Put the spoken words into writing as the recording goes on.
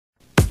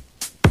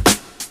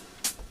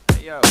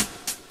Hey yo,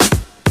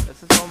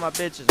 this is for my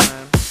bitches,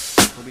 man.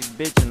 Who be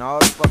bitching all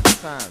the fucking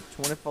time,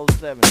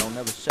 24/7. Don't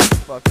never shut the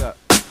fuck up.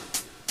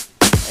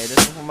 Hey, this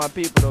is for my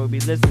people who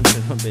be listening to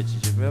them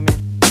bitches. You feel me?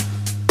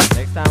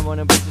 Next time when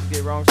them bitches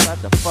get wrong,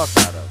 slap the fuck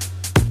out of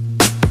them.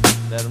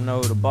 Let them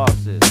know who the boss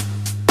is.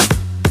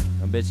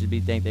 Them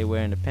bitches think they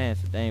wearing the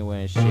pants, but they ain't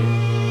wearing shit.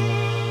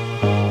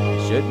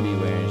 They shouldn't be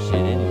wearing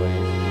shit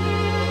anyways.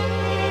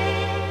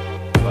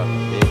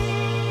 Fucking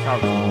bitch.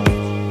 Talk to me.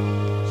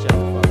 Shut the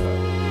fuck up.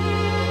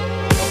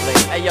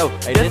 Hey yo,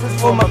 hey, this is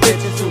for my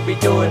bitches who be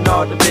doing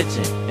all the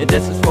bitching. And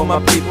this is for my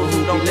people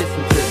who don't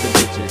listen to the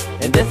bitches.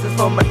 And this is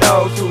for my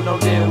dogs who don't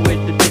deal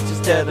with the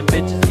bitches. Tell the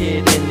bitches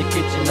get in the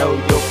kitchen, know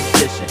your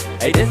position.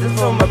 Hey, this is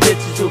for my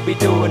bitches who be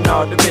doing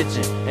all the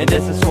bitching. And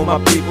this is for my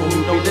people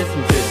who don't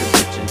listen to the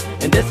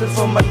bitching. And this is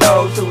for my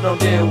dogs who don't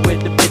deal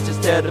with the bitches.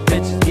 Tell the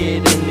bitches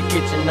get in the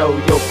kitchen, know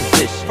your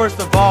position. First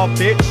of all,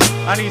 bitch,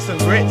 I need some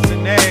grits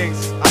and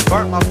eggs. I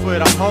burnt my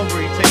foot, I'm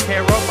hungry, take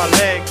care of my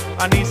leg.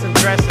 I need some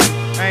dressing,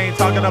 I ain't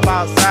talking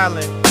about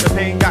silent. The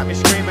pain got me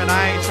screaming,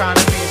 I ain't trying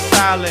to be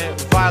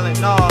silent. Violent,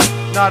 nah,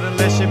 not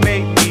unless you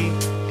make me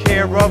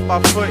care of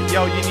my foot.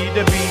 Yo, you need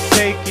to be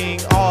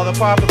taking all the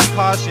proper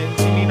precautions.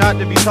 You need not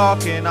to be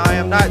talking, I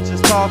am not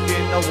just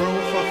talking. No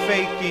room for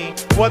faking.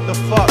 What the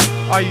fuck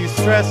are you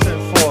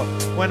stressing for?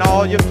 When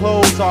all your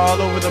clothes are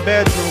all over the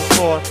bedroom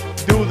floor.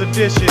 Do the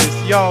dishes,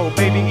 yo,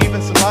 maybe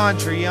even some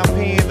laundry. I'm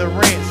paying the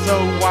rent, so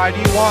why do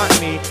you want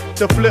me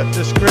to flip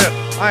the script?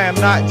 I am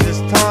not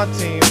just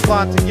taunting,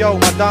 flaunting, yo,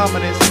 my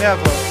dominance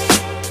never.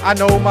 I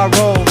know my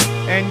role,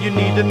 and you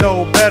need to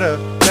know better.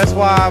 That's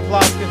why I've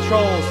lost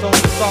control, so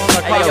the song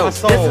I cry my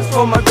soul. This is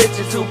for my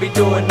bitches who be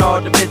doing all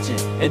the bitching.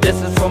 And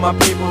this is for my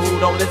people who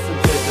don't listen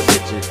to the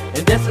bitches.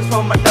 And this is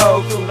for my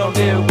dogs who don't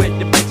deal with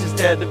the bitches.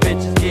 Tell the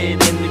bitches get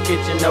in the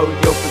kitchen, know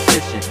your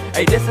position.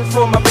 Hey, this is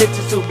for my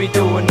bitches who be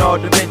doing all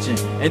the bitching.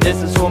 And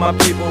this is for my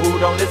people who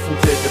don't listen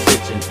to the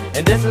bitching.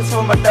 And this is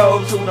for my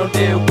dogs who don't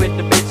deal with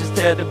the bitches.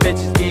 Tell the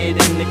bitches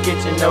get in the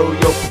kitchen, know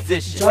your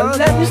position. Just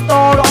let me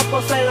start off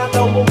by saying I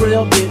know a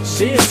real bitch.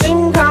 She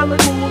seemed kinda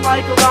cool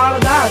like a lot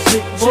of guys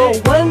chick.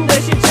 But one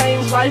day she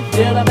changed life,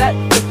 did a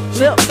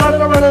backflip. Started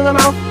running her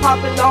mouth,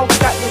 popping off,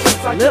 got the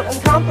lips. I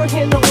couldn't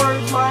comprehend the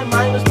words, my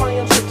mind was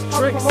playing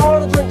tricks. From all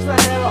the drinks I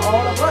had,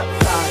 all the front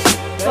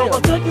side. So I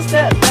took a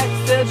step back,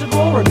 said you're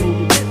boring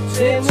me, you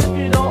bitch. And if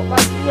you don't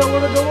like, you know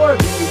where the door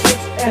be, you bitch.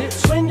 And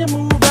when you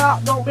move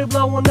out, don't be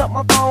blowing up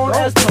my phone.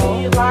 As to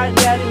me, like,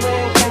 daddy,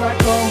 when can I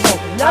come home?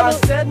 I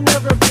said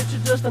never, bitch,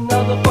 you're just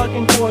another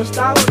fucking tourist.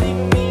 Stop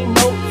leaving me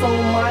notes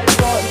on my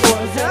front door.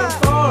 I'm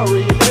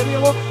sorry, baby,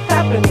 it won't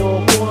happen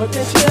no more.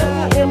 Then she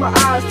let me in my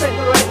eyes, think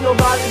there ain't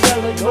nobody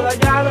better. But I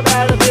got a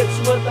bad bitch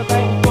with a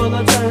thing for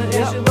the turn.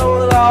 And she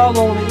blowing it all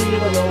on me,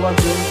 even though I'm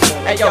just.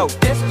 Hey yo,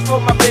 this is for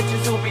my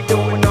bitches who be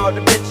doing all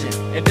the bitching.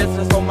 And this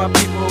is for my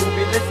people who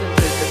be listening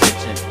to the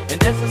bitching. And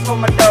this is for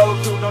my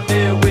dogs who don't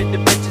deal with the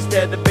bitches.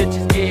 Tell the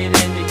bitches get in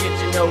the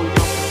kitchen, know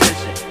your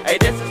position. Hey,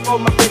 this is for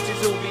my bitches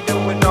who be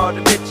doing all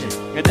the bitching.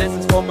 And this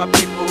is for my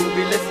people who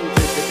be listening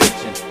to the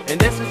bitching. And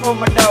this is for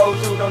my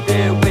dogs who don't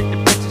deal with the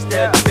bitches.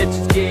 Tell the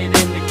bitches get in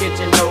the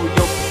kitchen, know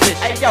your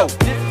position. Hey yo,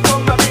 this is for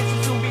my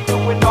bitches who be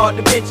doing all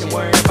the bitching.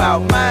 Worrying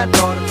about mine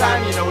all the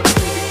time, you know this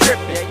who be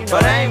tripping.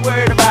 But I ain't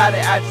worried about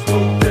it, I just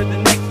move to the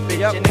next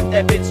bitch. And if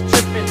that bitch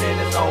tripping,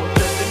 then it's on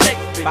to the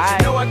next bitch.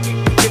 You know I keep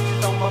the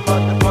bitches on my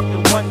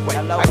motherfucking one way.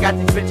 I got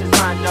these bitches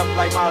lined up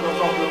like models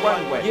on the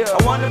runway. I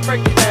wanna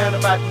break it down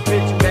about this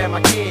bitch who had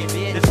my kid.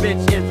 This bitch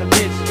is a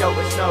bitch, yo,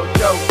 it's no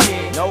joke,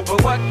 kid.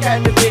 But what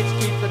kind of bitch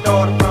keeps a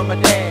daughter from a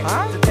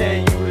dad? To tell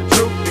you the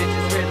truth, bitch,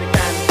 it's really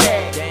kinda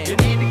sad. You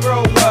need to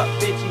grow up,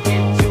 bitch, and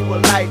get into a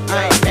life.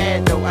 I ain't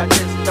mad though, I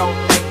just don't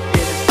think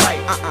it is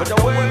right. But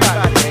don't worry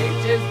about it, babe,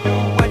 just do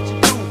what you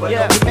do. But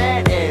don't be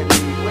mad at me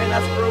when I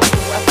screw,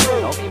 I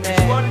screw. Don't be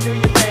mad. You wanna do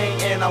your thing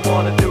and I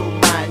wanna do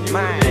mine. You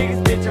the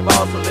biggest bitch, I've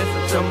also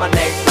listened to my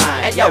next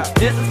line. Hey yo,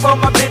 this is for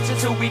my bitches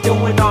who be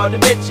doing all the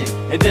bitching.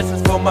 And this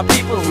is for my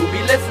people who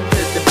be listening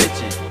to the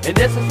bitching. And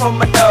this is for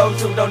my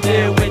dogs who don't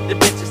deal with the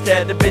bitches.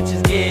 Tell the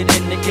bitches get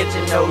in the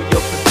kitchen, know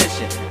your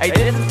position. Hey,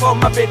 this is for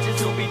my bitches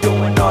who be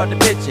doing all the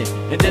bitching.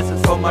 And this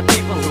is for my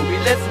people who be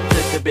listening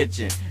to the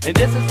bitching. And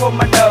this is for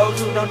my dogs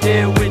who don't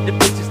deal with the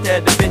bitches. Tell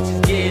the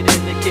bitches get in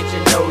the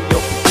kitchen, know your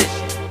position.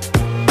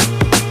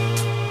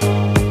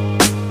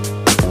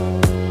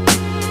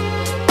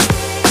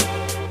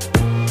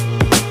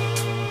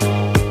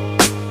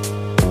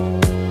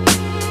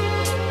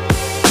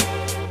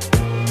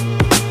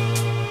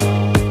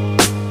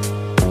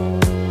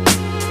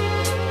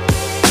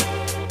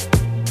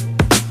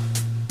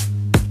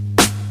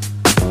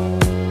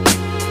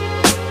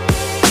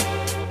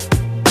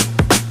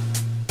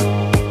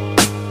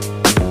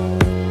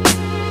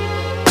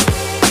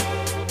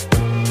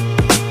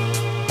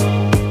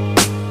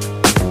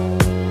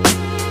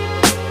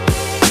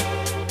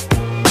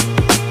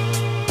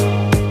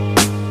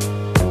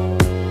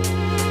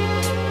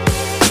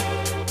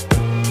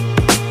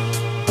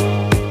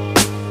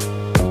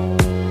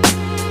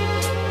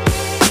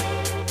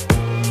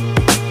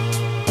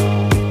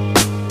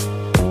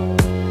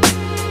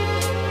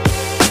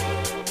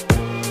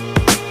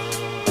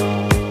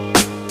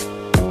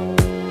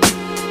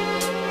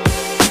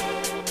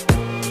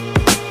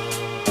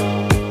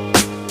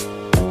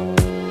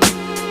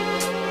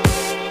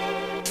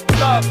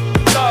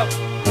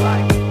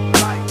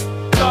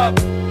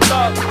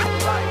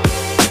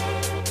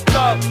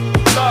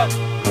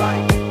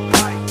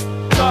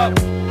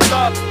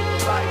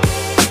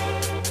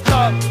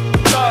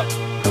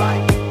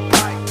 like